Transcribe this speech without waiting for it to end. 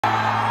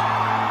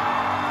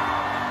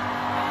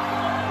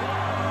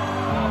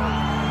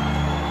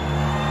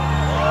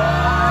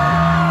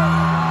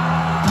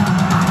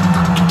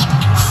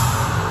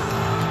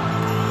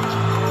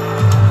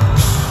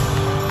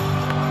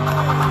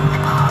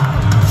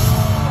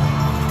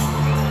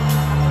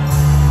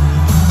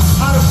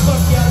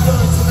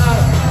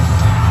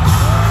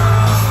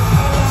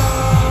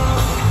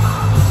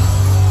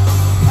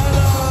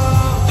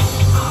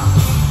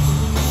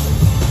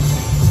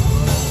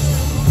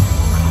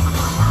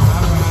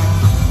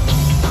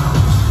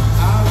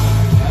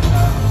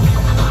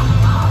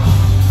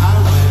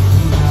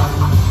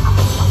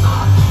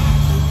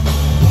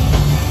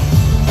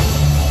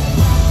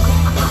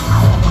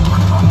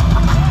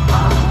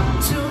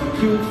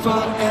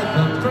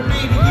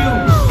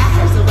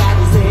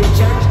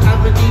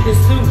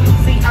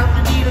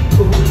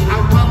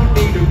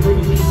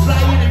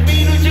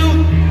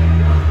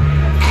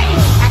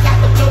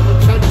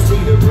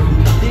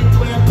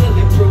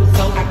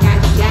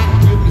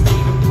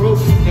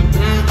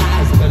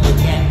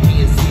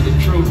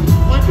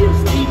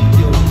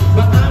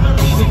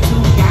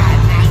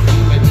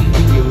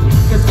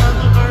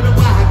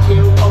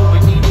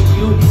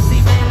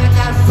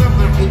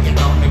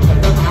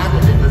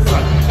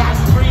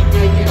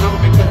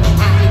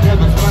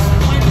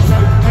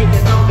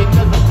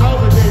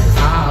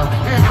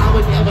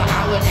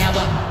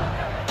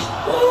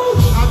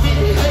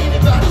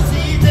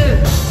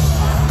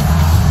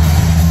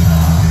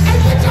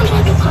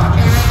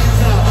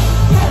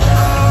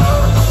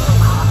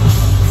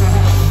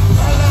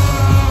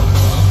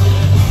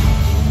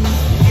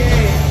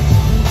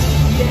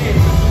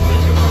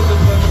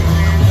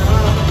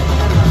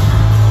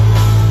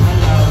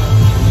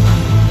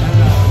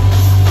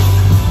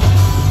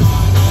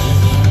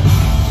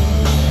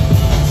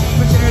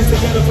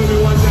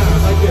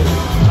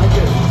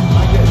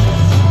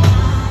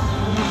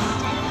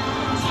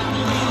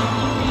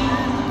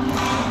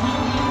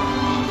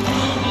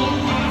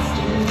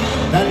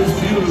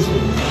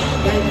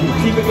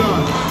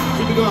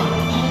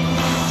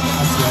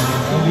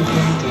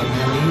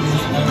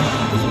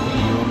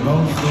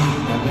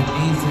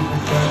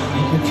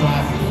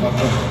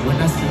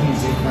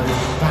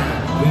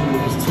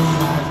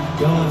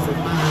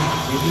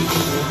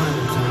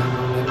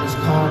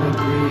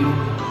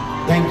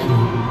Thank you.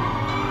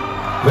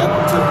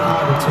 Welcome to the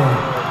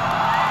auditorium.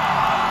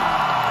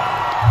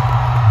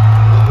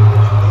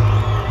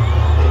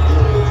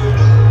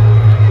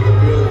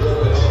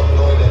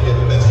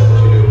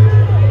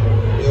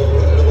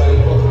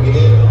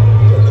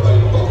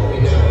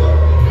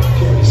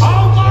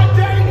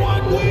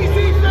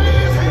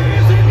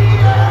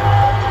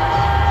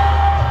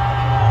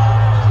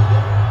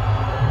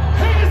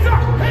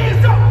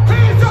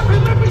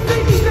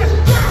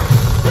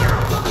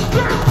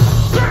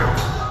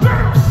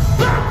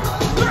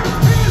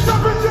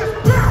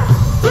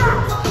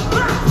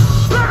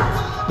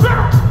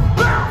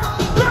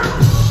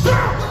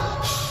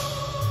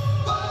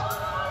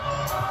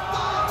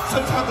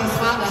 Sometimes I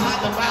smile to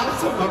hide the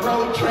violence of my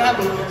road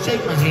travel.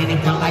 Shake my hand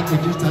and felt like to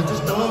just touch the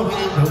store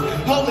window.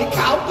 Holy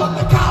cow, put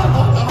the cow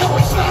on the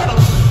holy saddle.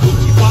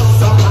 Gucci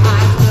walks on my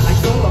eyes, feel like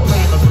solar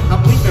panels.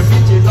 I'm bleeping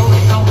bitches only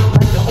on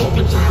like the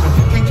open channel.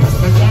 Can't trust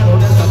my shadow,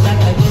 there's a black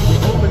like in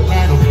the open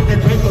battle. Then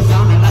Draco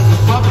sounding like a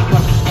puppet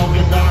coming from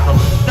Donald.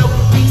 No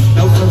peace,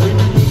 no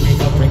serenity,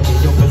 nigga,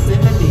 breaking your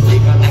vicinity,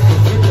 nigga, like a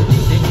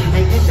remedy, nigga.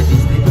 Ain't into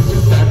these niggas,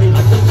 just savvy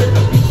like a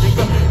remedy,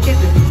 nigga.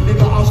 Into these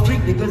nigga, all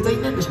street niggas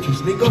ain't in the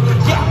streets, nigga.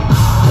 Yeah.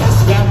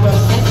 Best rapper,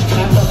 next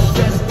rapper,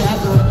 best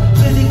rapper.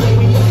 City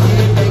baby,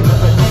 yeah, baby,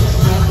 the next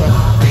rapper.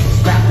 Next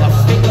rapper,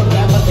 bigger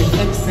rapper, the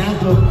next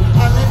sample.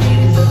 All I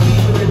need is a beat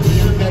with a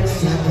DMX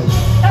sample.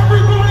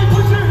 Everybody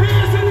put your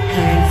hands in the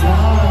air. Hands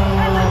up.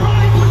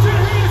 Everybody put your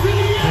hands in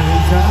the air.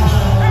 Hands up.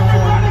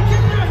 Everybody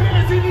keep your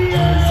hands in the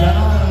air. Hands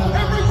up.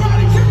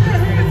 Everybody keep your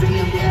hands in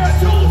the air.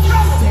 Don't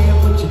tell them. Say it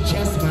with your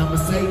chest, mama.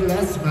 Say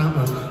less,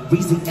 mama.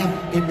 Reason F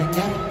in the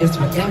F is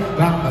for F,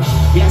 mama.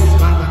 Yes,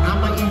 mama,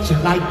 I'ma eat you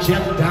like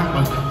Jeff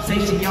Dahmer. Say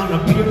she on a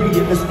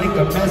period, let's make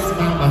a mess,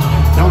 mama.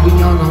 Don't be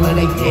on all of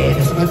they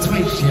head, it's my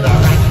twin shit,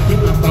 alright.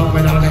 Hit my phone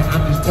with all that,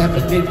 I'm just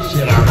tapping this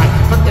shit, alright.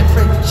 Fuck that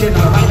French shit,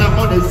 alright. I'm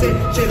on the zip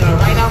shit,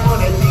 alright. I'm on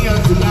that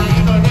DMC, I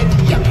ain't on that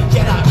DM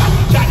shit, alright.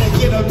 Tryna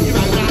get up here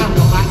right now, I'm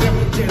on my M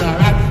shit,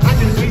 alright. I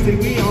just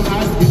recently on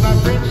my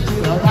French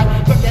shit, alright.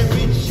 Fuck that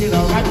bitch shit,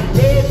 alright.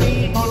 Red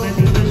beam on the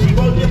nigga, she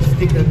won't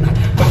lipstick tonight.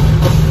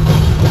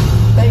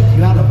 Thank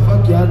you, how the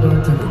fuck y'all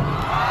doing tonight?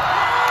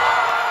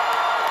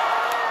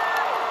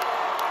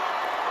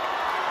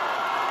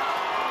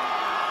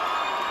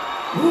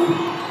 Woo.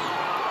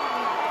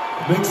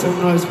 Make some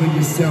noise for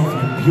yourself,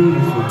 you're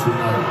beautiful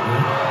tonight,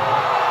 man.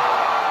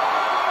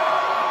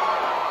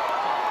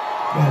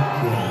 Fuck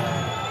yeah.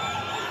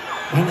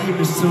 My name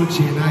is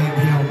Tunechi and I am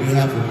here on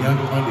behalf of Young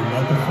Money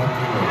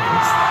motherfucking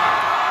Records.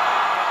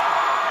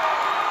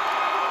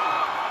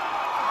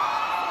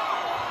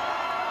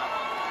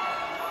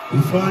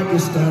 Before I get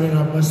started,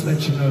 I must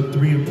let you know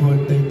 3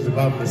 important things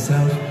about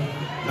myself.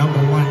 Number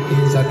 1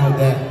 is I know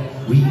that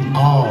we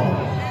all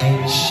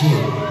ain't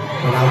shit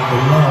without the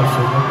love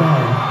from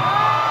above.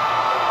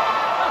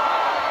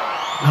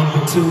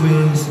 Number 2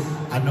 is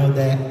I know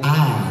that I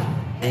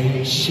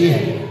ain't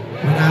shit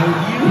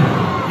without you.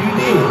 You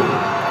did.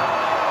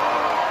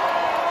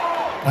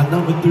 Now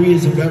number 3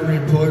 is a very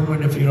important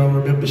one. If you don't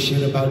remember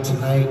shit about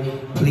tonight,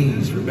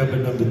 please remember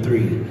number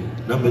 3.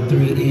 Number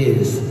 3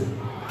 is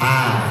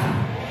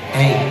I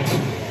ain't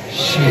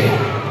shit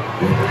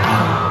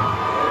without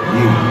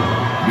you.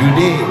 You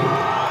did.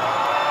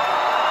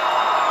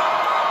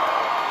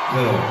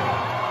 Good.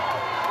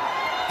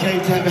 Came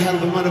to have a hell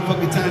of a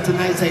motherfucking time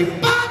tonight. Say,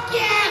 fuck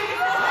yeah!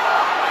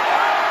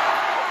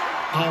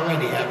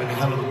 Already having a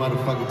hell of a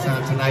motherfucking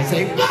time tonight.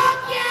 Say, fuck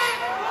yeah!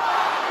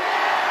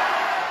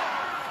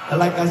 And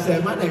like I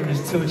said, my name is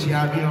Tunechi.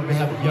 I'm here on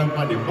behalf of Young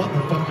Money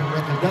motherfucking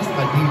Records. That's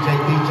my DJ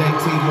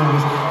T.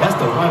 Lewis. That's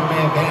the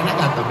one-man band. I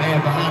got the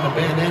man behind the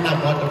band and I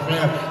bought the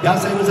fam. Y'all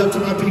say what's up to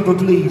my people,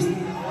 please.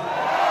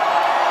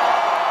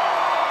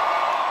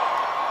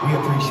 We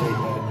appreciate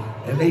that.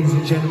 And ladies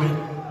and gentlemen,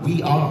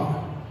 we are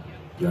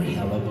your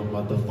hell of a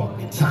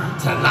motherfucking time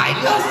tonight.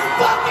 Let's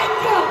fucking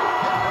go!